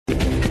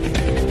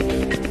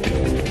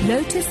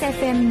Lotus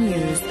FM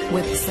News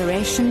with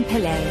Sureshan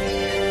Pillay.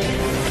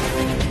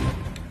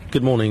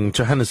 Good morning.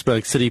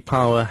 Johannesburg City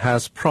Power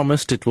has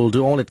promised it will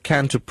do all it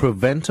can to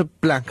prevent a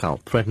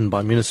blackout threatened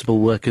by Municipal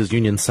Workers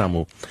Union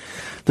SAMWU.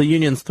 The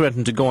unions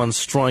threatened to go on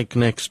strike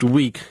next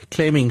week,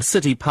 claiming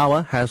City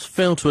Power has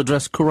failed to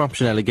address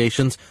corruption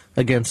allegations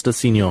against a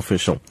senior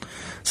official.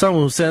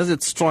 SAMWU says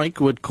its strike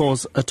would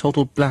cause a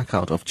total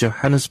blackout of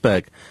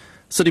Johannesburg.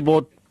 City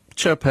Board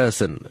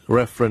Chairperson,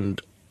 Reverend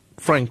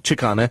Frank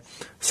Chikane,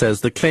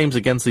 says the claims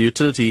against the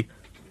utility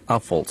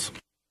are false.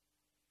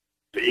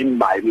 In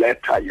my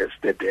letter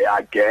yesterday, I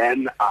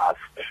again asked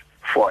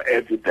for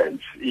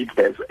evidence. If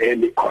there's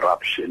any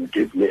corruption,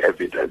 give me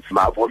evidence.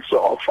 I've also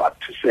offered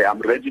to say I'm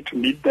ready to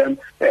meet them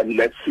and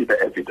let's see the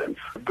evidence.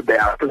 There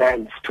are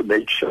plans to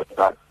make sure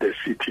that the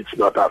city is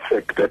not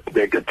affected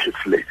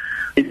negatively.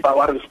 It's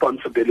our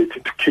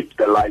responsibility to keep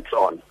the lights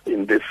on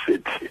in this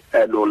city,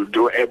 and we'll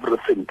do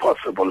everything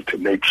possible to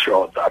make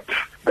sure that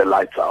the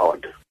lights are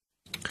on.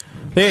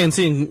 The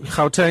ANC in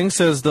Gauteng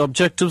says the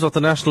objectives of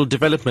the National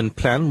Development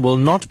Plan will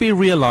not be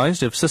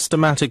realized if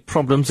systematic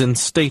problems in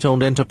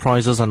state-owned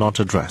enterprises are not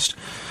addressed.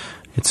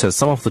 It says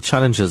some of the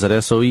challenges at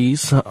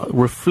SOEs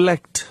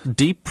reflect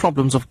deep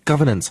problems of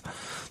governance.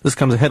 This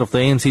comes ahead of the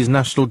ANC's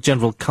National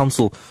General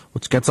Council,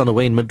 which gets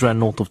underway in Midrand,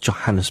 north of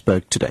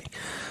Johannesburg today.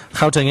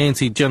 Gauteng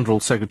ANC General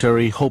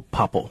Secretary Hope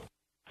Papo.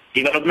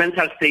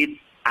 Developmental states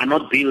are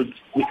not built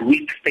with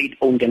weak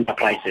state-owned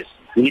enterprises.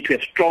 We need to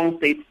have strong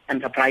state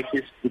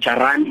enterprises which are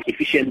run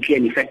efficiently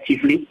and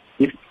effectively,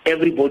 with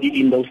everybody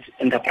in those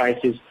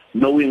enterprises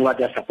knowing what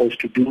they're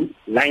supposed to do,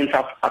 lines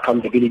of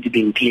accountability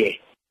being clear.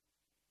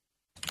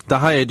 The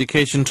Higher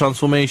Education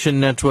Transformation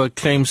Network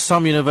claims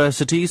some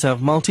universities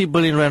have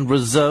multi-billion rand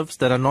reserves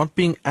that are not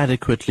being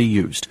adequately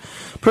used.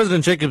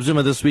 President Jacob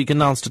Zuma this week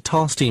announced a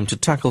task team to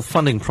tackle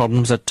funding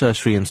problems at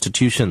tertiary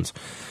institutions.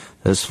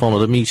 This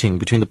followed a meeting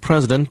between the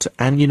President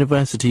and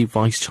University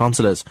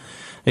Vice-Chancellors.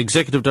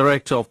 Executive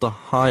Director of the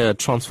Higher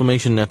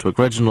Transformation Network,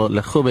 Reginald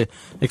Lechube,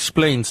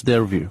 explains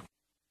their view.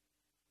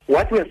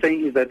 What we're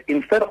saying is that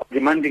instead of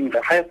demanding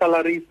the higher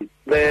salaries,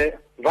 the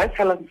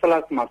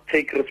Vice-Chancellors must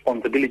take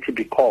responsibility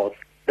because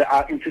there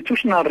are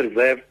institutional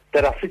reserves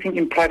that are sitting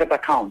in private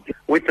accounts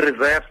with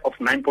reserves of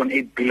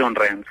 9.8 billion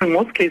rand. In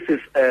most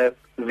cases,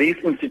 these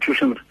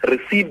institutions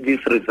receive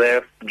these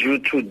reserves due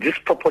to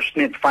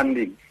disproportionate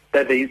funding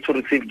that they used to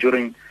receive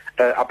during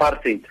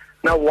apartheid.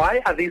 Now,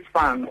 why are these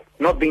funds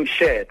not being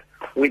shared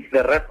with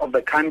the rest of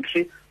the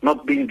country,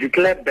 not being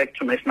declared back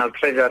to National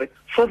Treasury,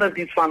 so that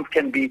these funds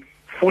can be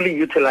fully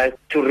utilized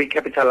to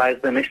recapitalize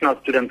the National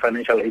Student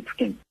Financial Aid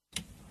Scheme?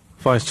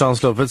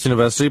 Vice-Chancellor of Wits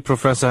University,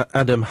 Professor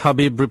Adam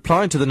Habib,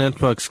 replied to the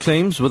network's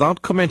claims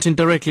without commenting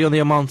directly on the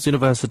amounts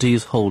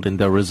universities hold in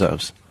their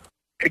reserves.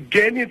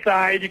 Again, it's the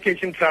Higher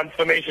Education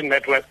Transformation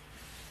Network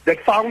that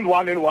found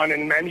 1 and 1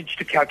 and managed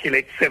to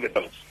calculate 7.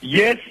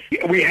 Yes,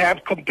 we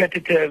have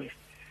competitive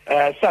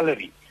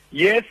salary.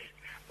 Yes,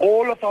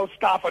 all of our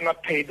staff are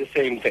not paid the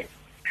same thing.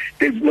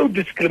 There's no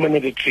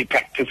discriminatory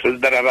practices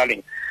that are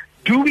running.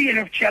 Do we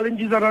have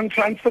challenges around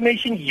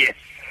transformation? Yes.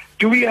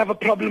 Do we have a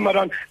problem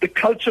around the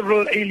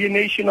cultural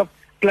alienation of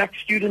black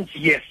students?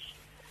 Yes.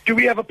 Do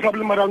we have a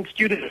problem around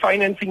student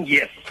financing?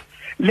 Yes.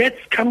 Let's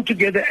come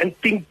together and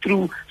think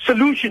through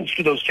solutions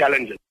to those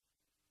challenges.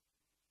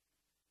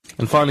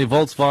 And finally,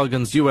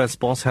 Volkswagen's US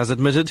boss has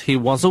admitted he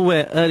was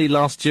aware early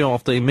last year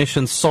of the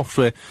emissions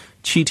software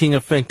cheating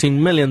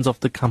affecting millions of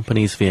the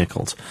company's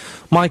vehicles.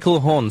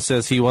 Michael Horn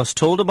says he was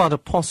told about a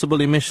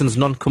possible emissions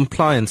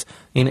non-compliance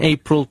in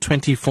April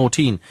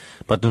 2014,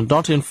 but did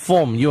not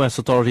inform US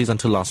authorities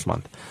until last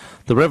month.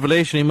 The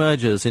revelation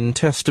emerges in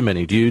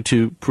testimony due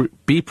to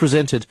be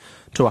presented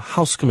to a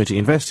House committee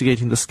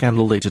investigating the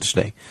scandal later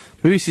today.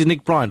 BBC's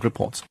Nick Bryant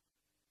reports.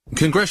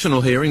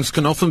 Congressional hearings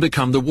can often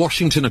become the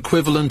Washington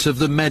equivalent of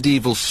the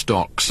medieval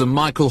stocks, and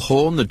Michael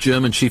Horn, the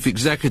German chief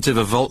executive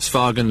of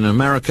Volkswagen in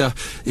America,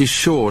 is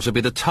sure to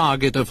be the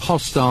target of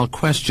hostile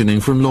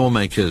questioning from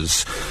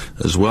lawmakers.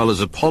 As well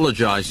as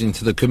apologizing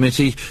to the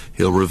committee,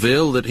 he'll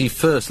reveal that he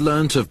first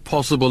learnt of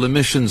possible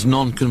emissions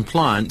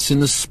non-compliance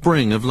in the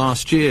spring of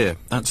last year.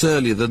 That's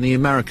earlier than the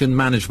American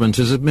management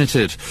has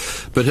admitted.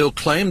 But he'll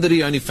claim that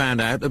he only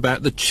found out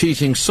about the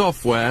cheating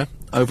software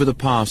over the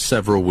past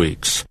several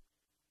weeks.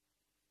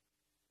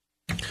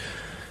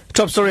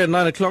 Top story at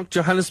 9 o'clock.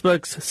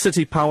 Johannesburg's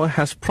City Power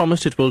has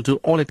promised it will do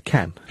all it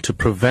can to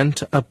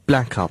prevent a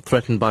blackout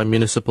threatened by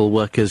Municipal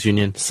Workers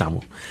Union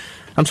SAMWU.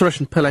 I'm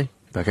Sureshan Pillay,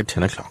 back at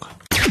 10 o'clock.